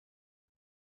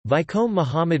Vaikom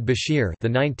Muhammad Basheer, the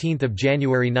 19th of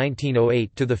January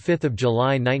 1908 to the 5th of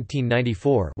July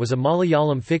 1994, was a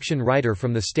Malayalam fiction writer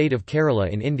from the state of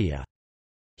Kerala in India.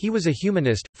 He was a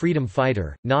humanist, freedom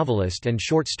fighter, novelist and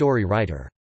short story writer.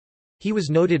 He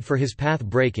was noted for his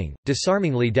path-breaking,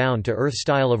 disarmingly down-to-earth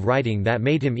style of writing that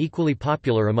made him equally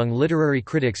popular among literary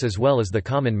critics as well as the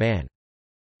common man.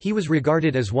 He was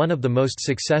regarded as one of the most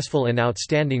successful and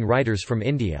outstanding writers from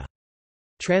India.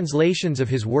 Translations of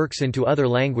his works into other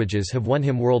languages have won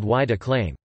him worldwide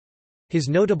acclaim. His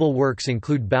notable works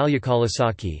include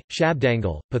Balyakalasaki,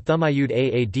 Shabdangal, Pathumayud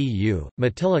Aadu,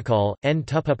 Matilakal, N.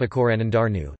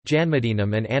 Tuppapakoranandarnu,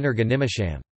 Janmadinam and Anarga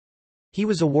Nimasham. He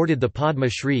was awarded the Padma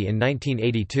Shri in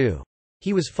 1982.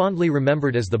 He was fondly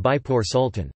remembered as the Baipur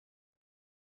Sultan.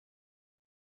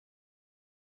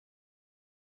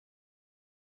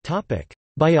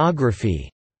 Biography.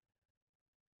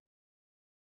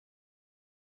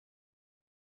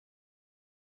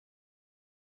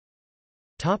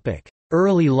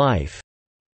 Early life.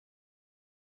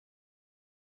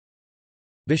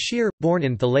 Basheer, born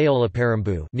in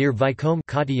Thalaolaparambu near Vaikom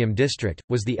Kottayam district,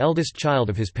 was the eldest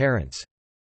child of his parents.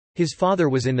 His father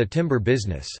was in the timber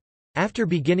business. After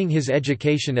beginning his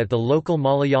education at the local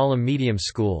Malayalam medium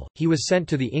school, he was sent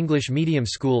to the English medium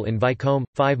school in Vaikom,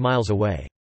 5 miles away.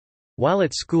 While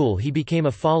at school he became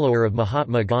a follower of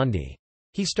Mahatma Gandhi.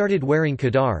 He started wearing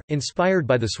khadar, inspired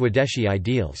by the Swadeshi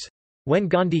ideals. When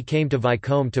Gandhi came to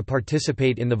Vaikom to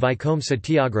participate in the Vaikom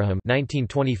Satyagraham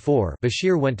 1924,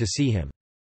 Basheer went to see him.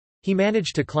 He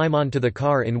managed to climb onto the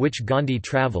car in which Gandhi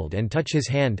travelled and touch his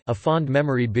hand, a fond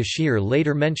memory Basheer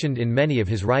later mentioned in many of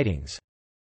his writings.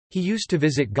 He used to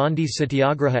visit Gandhi's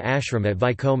Satyagraha ashram at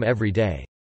Vaikom every day.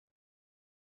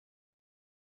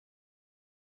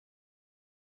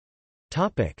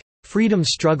 Freedom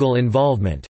struggle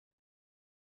involvement.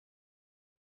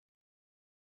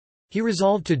 He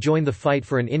resolved to join the fight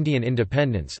for an Indian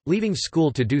independence, leaving school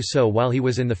to do so while he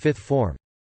was in the 5th form.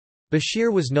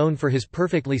 Basheer was known for his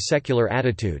perfectly secular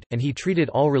attitude, and he treated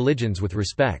all religions with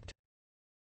respect.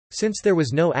 Since there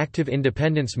was no active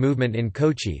independence movement in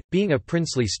Kochi, being a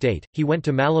princely state, he went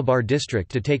to Malabar district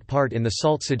to take part in the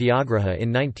Salt Satyagraha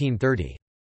in 1930.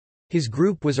 His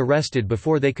group was arrested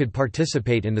before they could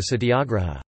participate in the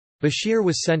Satyagraha. Basheer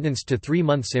was sentenced to 3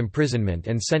 months' imprisonment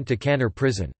and sent to Kannur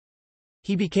prison.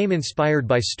 He became inspired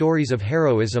by stories of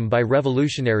heroism by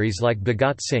revolutionaries like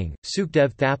Bhagat Singh,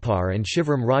 Sukhdev Thapar and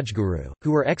Shivram Rajguru,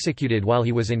 who were executed while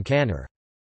he was in Kannur.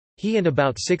 He and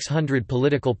about 600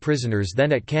 political prisoners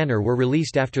then at Kannur were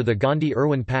released after the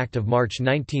Gandhi-Irwin Pact of March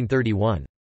 1931.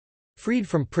 Freed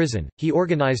from prison, he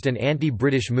organized an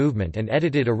anti-British movement and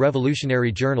edited a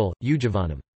revolutionary journal,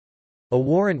 Ujavanam. A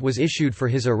warrant was issued for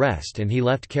his arrest and he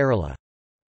left Kerala.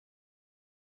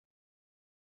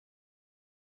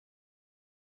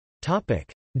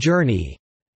 Journey.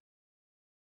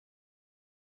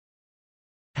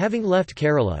 Having left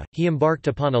Kerala, he embarked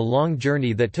upon a long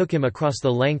journey that took him across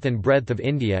the length and breadth of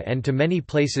India and to many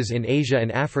places in Asia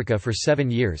and Africa for 7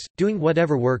 years, doing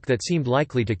whatever work that seemed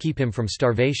likely to keep him from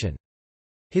starvation.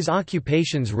 His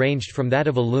occupations ranged from that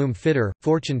of a loom fitter,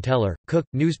 fortune teller, cook,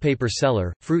 newspaper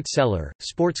seller, fruit seller,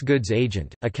 sports goods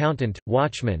agent, accountant,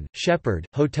 watchman, shepherd,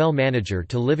 hotel manager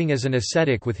to living as an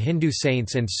ascetic with Hindu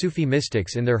saints and Sufi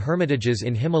mystics in their hermitages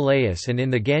in Himalayas and in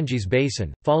the Ganges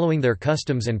basin, following their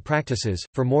customs and practices,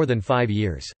 for more than 5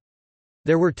 years.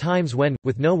 There were times when,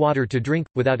 with no water to drink,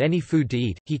 without any food to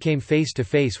eat, he came face to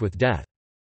face with death.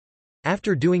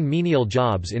 After doing menial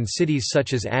jobs in cities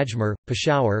such as Ajmer,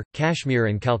 Peshawar, Kashmir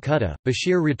and Calcutta,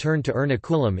 Basheer returned to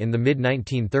Ernakulam in the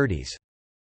mid-1930s.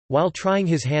 While trying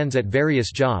his hands at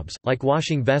various jobs, like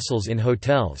washing vessels in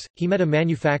hotels, he met a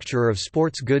manufacturer of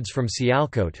sports goods from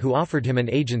Sialkot who offered him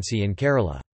an agency in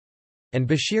Kerala. And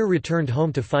Basheer returned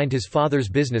home to find his father's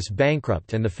business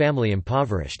bankrupt and the family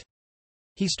impoverished.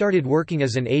 He started working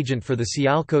as an agent for the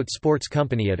Sialkot Sports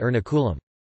Company at Ernakulam.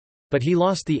 But he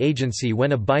lost the agency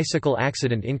when a bicycle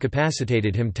accident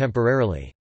incapacitated him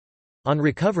temporarily. On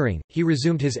recovering, he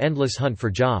resumed his endless hunt for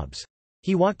jobs.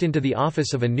 He walked into the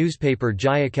office of a newspaper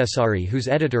Jayakesari whose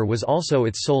editor was also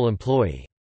its sole employee.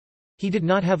 He did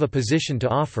not have a position to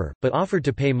offer, but offered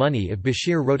to pay money if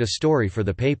Basheer wrote a story for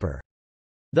the paper.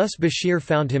 Thus Basheer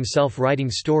found himself writing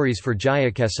stories for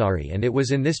Jayakesari, and it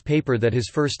was in this paper that his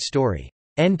first story,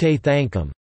 Ente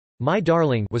Thankam, My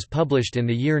Darling, was published in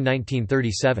the year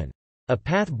 1937. A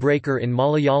path-breaker in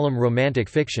Malayalam romantic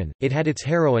fiction, it had its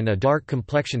heroine a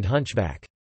dark-complexioned hunchback.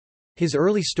 His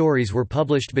early stories were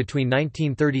published between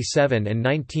 1937 and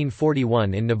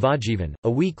 1941 in Navajivan, a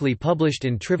weekly published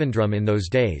in Trivandrum in those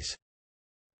days.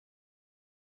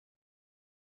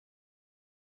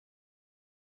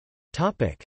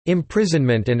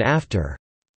 Imprisonment and After.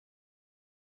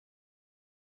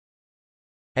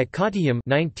 At Kottayam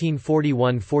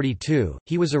 1941–42,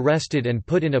 he was arrested and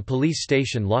put in a police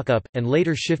station lockup, and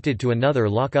later shifted to another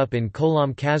lockup in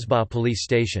Kolam Kasbah police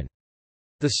station.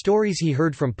 The stories he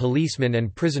heard from policemen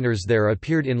and prisoners there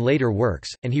appeared in later works,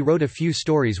 and he wrote a few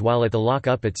stories while at the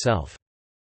lockup itself.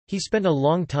 He spent a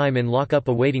long time in lockup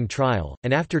awaiting trial,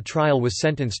 and after trial was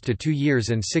sentenced to 2 years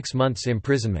and 6 months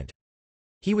imprisonment.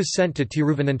 He was sent to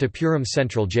Tiruvananthapuram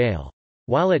Central Jail.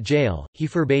 While at jail, he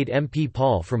forbade MP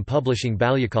Paul from publishing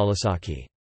Balyakalasaki.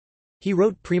 He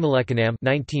wrote Premalekhanam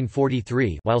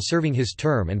 1943 while serving his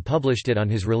term and published it on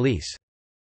his release.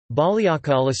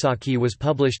 Balyakalasaki was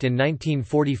published in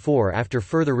 1944 after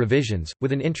further revisions,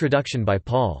 with an introduction by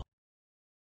Paul.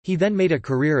 He then made a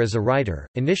career as a writer,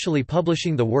 initially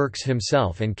publishing the works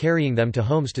himself and carrying them to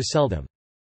homes to sell them.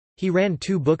 He ran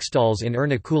 2 bookstalls in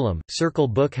Ernakulam, Circle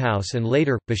Book House and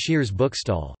later, Basheer's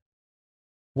bookstall.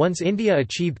 Once India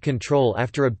achieved control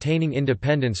after obtaining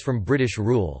independence from British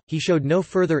rule, he showed no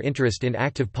further interest in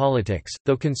active politics,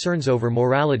 though concerns over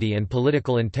morality and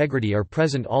political integrity are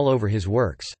present all over his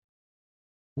works.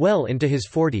 Well into his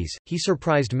 40s, he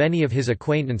surprised many of his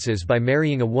acquaintances by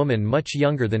marrying a woman much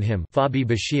younger than him, Fabi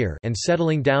Basheer, and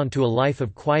settling down to a life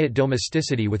of quiet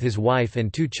domesticity with his wife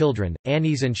and 2 children,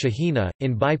 Anis and Shahina,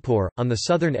 in Baipur, on the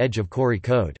southern edge of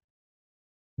Kozhikode.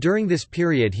 During this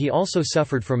period he also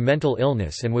suffered from mental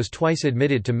illness and was twice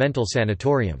admitted to mental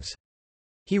sanatoriums.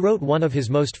 He wrote one of his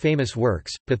most famous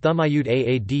works, Pathumayud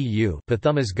Aadu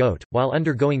Pathuma's Goat, while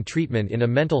undergoing treatment in a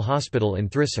mental hospital in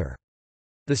Thrissur.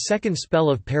 The second spell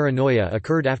of paranoia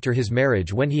occurred after his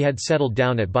marriage when he had settled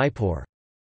down at Baipur.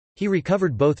 He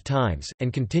recovered both times,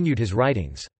 and continued his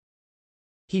writings.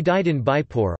 He died in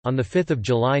Baipur, on 5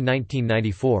 July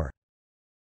 1994.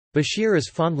 Basheer is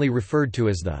fondly referred to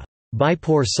as the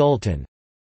Baipur Sultan.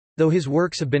 Though his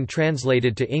works have been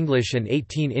translated to English and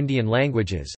 18 Indian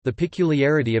languages, the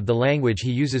peculiarity of the language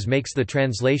he uses makes the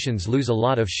translations lose a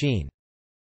lot of sheen.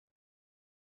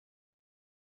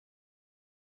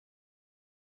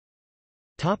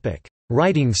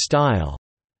 Writing style.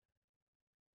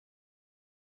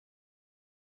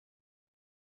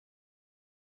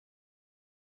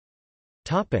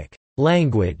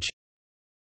 Language.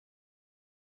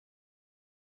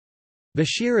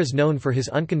 Basheer is known for his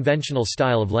unconventional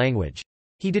style of language.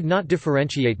 He did not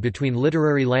differentiate between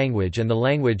literary language and the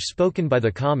language spoken by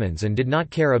the commons and did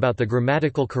not care about the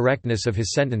grammatical correctness of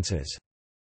his sentences.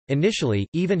 Initially,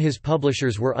 even his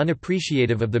publishers were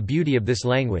unappreciative of the beauty of this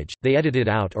language, they edited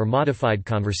out or modified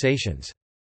conversations.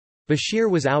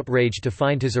 Basheer was outraged to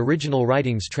find his original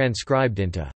writings transcribed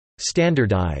into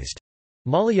standardized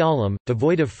Malayalam,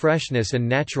 devoid of freshness and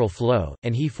natural flow,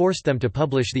 and he forced them to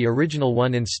publish the original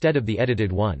one instead of the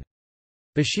edited one.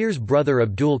 Basheer's brother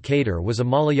Abdul Qadir was a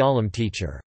Malayalam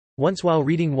teacher. Once while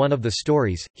reading one of the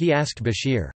stories, he asked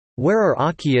Basheer, "Where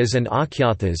are Akyas and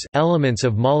Akyathas, elements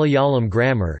of Malayalam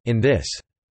grammar, in this?"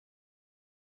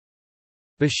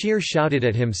 Basheer shouted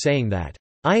at him saying that,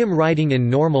 "I am writing in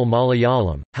normal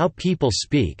Malayalam, how people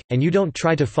speak, and you don't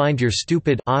try to find your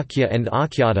stupid Akya and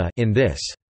Akyata in this."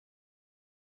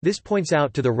 This points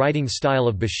out to the writing style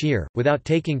of Basheer, without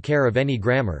taking care of any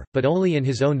grammar, but only in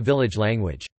his own village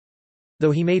language.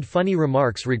 Though he made funny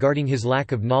remarks regarding his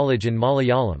lack of knowledge in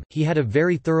Malayalam, he had a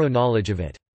very thorough knowledge of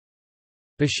it.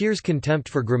 Basheer's contempt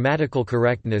for grammatical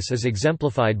correctness is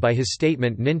exemplified by his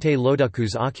statement Ninte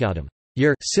Loduku's Akyadam,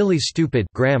 your silly stupid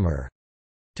grammar,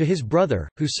 to his brother,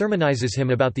 who sermonizes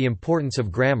him about the importance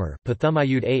of grammar.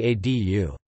 Pathumayud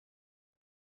Aadu.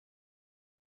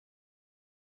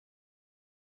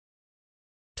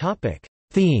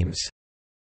 Themes.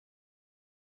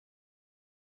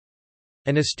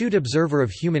 An astute observer of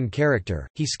human character,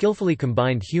 he skillfully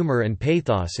combined humor and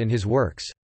pathos in his works.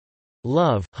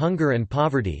 Love, hunger and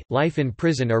poverty, life in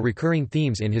prison are recurring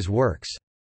themes in his works.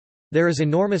 There is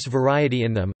enormous variety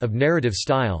in them, of narrative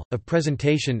style, of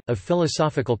presentation, of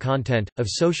philosophical content, of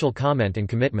social comment and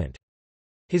commitment.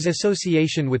 His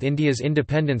association with India's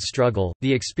independence struggle,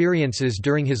 the experiences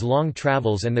during his long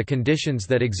travels and the conditions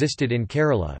that existed in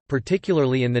Kerala,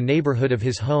 particularly in the neighbourhood of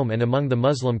his home and among the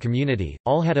Muslim community,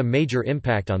 all had a major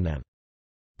impact on them.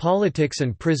 Politics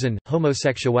and prison,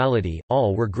 homosexuality,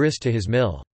 all were grist to his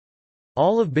mill.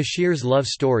 All of Basheer's love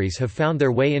stories have found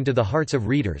their way into the hearts of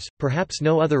readers. Perhaps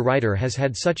no other writer has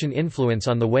had such an influence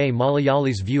on the way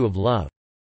Malayalis view of love.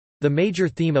 The major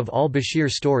theme of all Basheer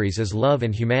stories is love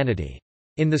and humanity.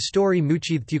 In the story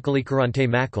Muchithukalikarante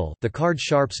Makal, the card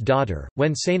sharp's daughter,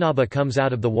 when Sainaba comes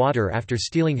out of the water after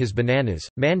stealing his bananas,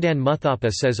 Mandan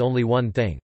Muthappa says only one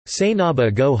thing,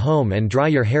 "Sainaba, go home and dry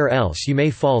your hair else you may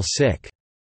fall sick."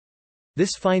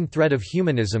 This fine thread of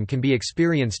humanism can be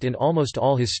experienced in almost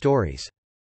all his stories.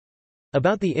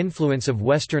 About the influence of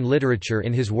Western literature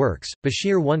in his works,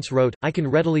 Basheer once wrote, "I can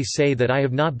readily say that I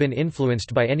have not been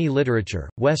influenced by any literature,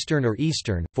 Western or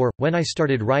Eastern, for, when I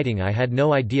started writing I had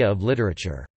no idea of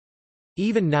literature.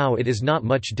 Even now it is not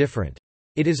much different.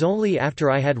 It is only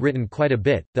after I had written quite a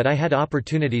bit, that I had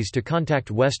opportunities to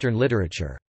contact Western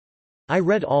literature. I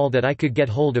read all that I could get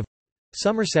hold of,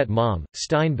 Somerset Maugham,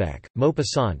 Steinbeck,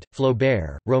 Maupassant,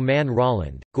 Flaubert, Romain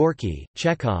Rolland, Gorky,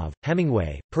 Chekhov,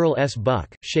 Hemingway, Pearl S.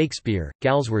 Buck, Shakespeare,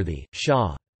 Galsworthy,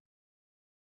 Shaw.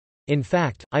 In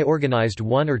fact, I organized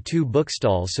 1 or 2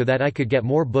 bookstalls so that I could get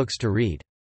more books to read.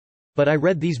 But I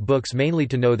read these books mainly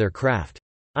to know their craft.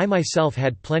 I myself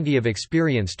had plenty of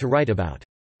experience to write about.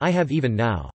 I have even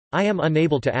now. I am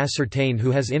unable to ascertain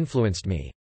who has influenced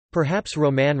me. Perhaps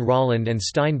Romain Rolland and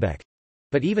Steinbeck.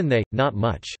 But even they, not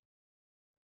much."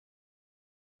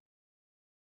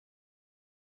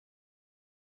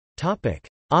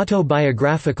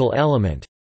 Autobiographical element.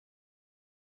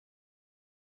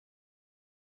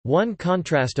 One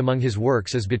contrast among his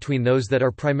works is between those that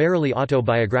are primarily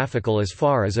autobiographical as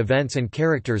far as events and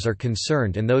characters are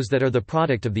concerned and those that are the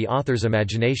product of the author's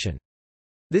imagination.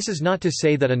 This is not to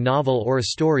say that a novel or a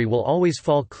story will always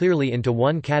fall clearly into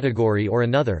one category or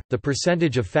another, the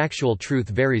percentage of factual truth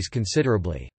varies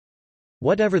considerably.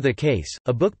 Whatever the case,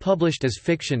 a book published as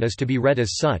fiction is to be read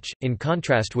as such, in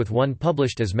contrast with one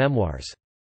published as memoirs.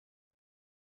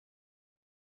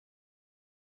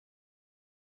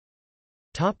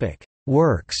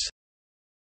 Works.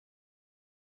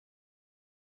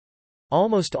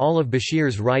 Almost all of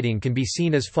Basheer's writing can be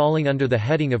seen as falling under the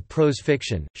heading of prose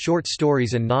fiction, short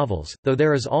stories and novels, though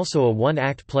there is also a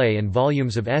one-act play and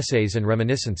volumes of essays and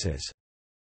reminiscences.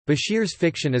 Basheer's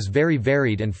fiction is very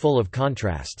varied and full of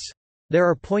contrasts. There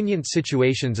are poignant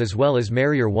situations as well as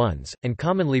merrier ones, and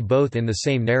commonly both in the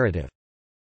same narrative.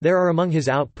 There are among his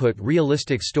output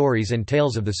realistic stories and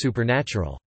tales of the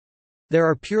supernatural. There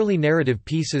are purely narrative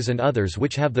pieces and others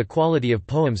which have the quality of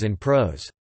poems in prose.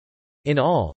 In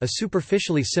all, a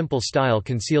superficially simple style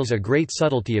conceals a great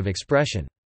subtlety of expression.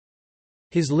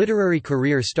 His literary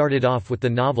career started off with the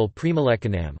novel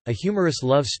Premalekanam, a humorous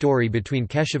love story between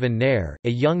Keshavan Nair, a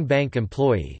young bank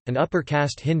employee, an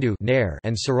upper-caste Hindu Nair,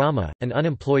 and Sarama, an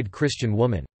unemployed Christian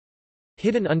woman.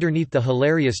 Hidden underneath the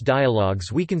hilarious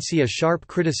dialogues we can see a sharp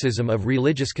criticism of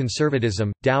religious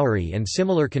conservatism, dowry and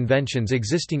similar conventions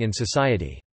existing in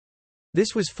society.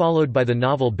 This was followed by the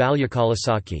novel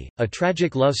Balyakalasaki, a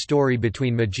tragic love story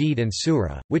between Majid and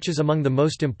Sura, which is among the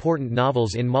most important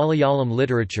novels in Malayalam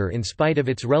literature in spite of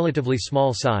its relatively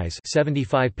small size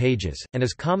 75 pages, and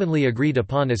is commonly agreed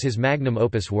upon as his magnum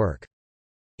opus work.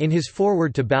 In his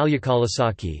foreword to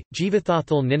Balyakalasaki,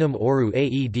 Jivathathal Ninam Oru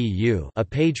Aedu, A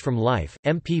Page from Life,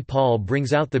 M. P. Paul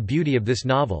brings out the beauty of this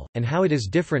novel, and how it is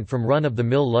different from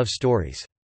run-of-the-mill love stories.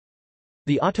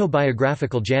 The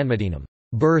autobiographical Janmadinam,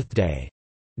 Birthday,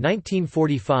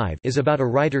 1945, is about a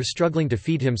writer struggling to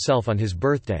feed himself on his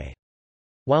birthday.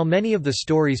 While many of the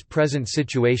stories present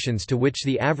situations to which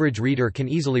the average reader can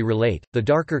easily relate, the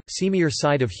darker, seamier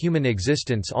side of human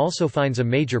existence also finds a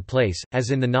major place,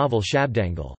 as in the novel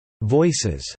Shabdangal,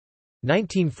 Voices,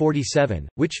 1947,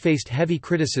 which faced heavy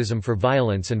criticism for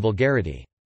violence and vulgarity.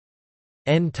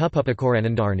 N.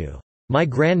 Tuppapakoranandarnu, My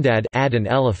Granddad 'Ad an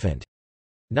Elephant,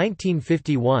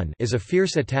 1951, is a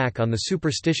fierce attack on the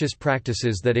superstitious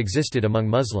practices that existed among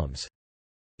Muslims.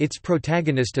 Its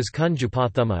protagonist is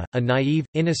Kunjupathama, a naive,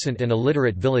 innocent and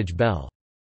illiterate village belle.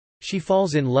 She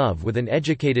falls in love with an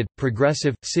educated,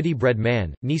 progressive, city-bred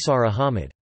man, Nisar Ahmed.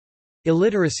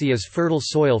 Illiteracy is fertile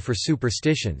soil for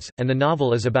superstitions, and the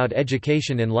novel is about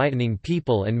education enlightening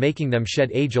people and making them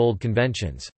shed age-old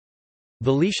conventions.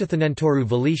 Velishathanentoru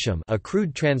Velisham, a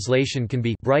crude translation can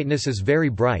be brightness is very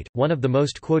bright. One of the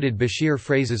most quoted Basheer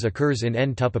phrases occurs in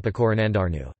N.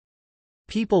 Tuppapakoranandarnu.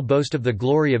 People boast of the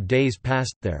glory of days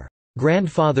past, their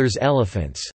grandfather's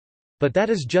elephants, but that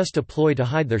is just a ploy to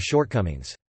hide their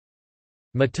shortcomings.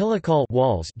 Matilakal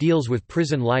Walls deals with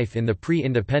prison life in the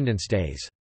pre-independence days.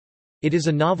 It is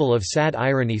a novel of sad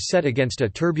irony set against a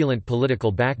turbulent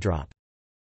political backdrop.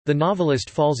 The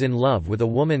novelist falls in love with a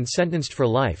woman sentenced for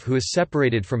life who is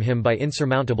separated from him by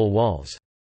insurmountable walls.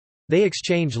 They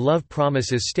exchange love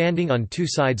promises standing on two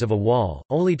sides of a wall,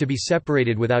 only to be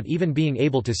separated without even being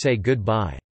able to say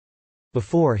goodbye.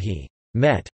 Before he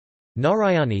met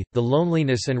Narayani, the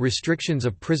loneliness and restrictions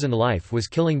of prison life was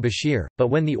killing Basheer, but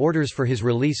when the orders for his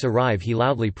release arrive he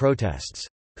loudly protests,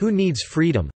 "Who needs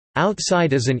freedom?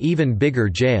 Outside is an even bigger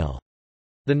jail."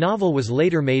 The novel was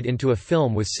later made into a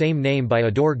film with same name by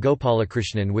Adoor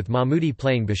Gopalakrishnan with Mammootty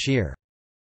playing Basheer.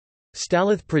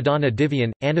 Stalath Pradana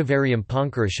Divian, Anavarium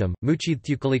Ponkarisham,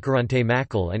 Muchidthukalikaranте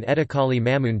Makal and Edakali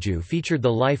Mamunju featured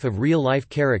the life of real-life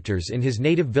characters in his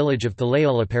native village of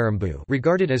Thalaolaparambu,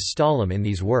 regarded as Stalam in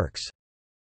these works.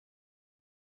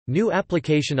 New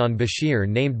application on Basheer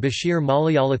named Basheer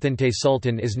Malayalatinte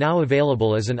Sultan is now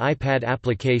available as an iPad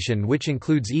application which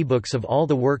includes ebooks of all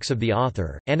the works of the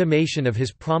author, animation of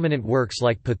his prominent works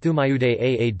like Pathumayude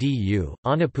Aadu,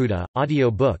 Anaputa, audio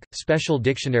book, special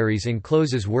dictionaries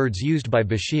encloses words used by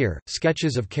Basheer,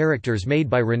 sketches of characters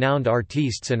made by renowned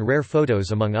artistes and rare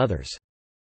photos among others.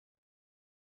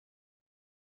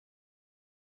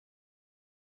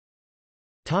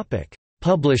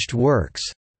 Published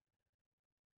works.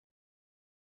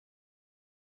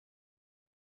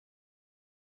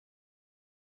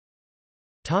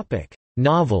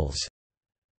 Novels.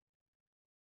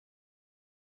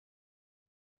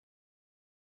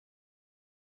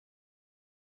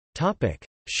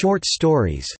 Short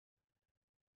stories.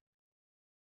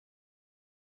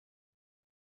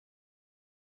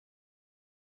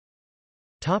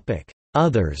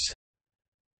 Others.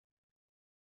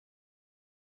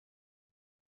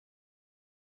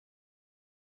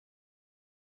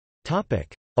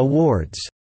 Awards.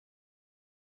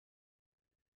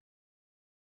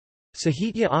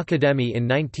 Sahitya Akademi in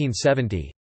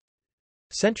 1970,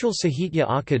 Central Sahitya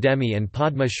Akademi and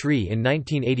Padma Shri in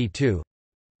 1982,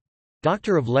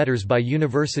 Doctor of Letters by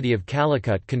University of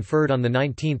Calicut conferred on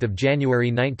 19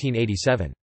 January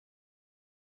 1987.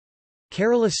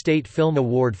 Kerala State Film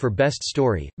Award for Best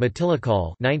Story,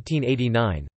 Matilakal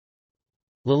 1989,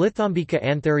 Lalitambika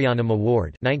Antharyanam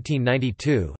Award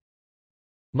 1992,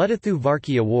 Muttathu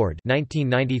Varki Award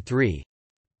 1993,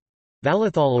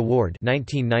 Valathal Award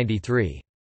 1993.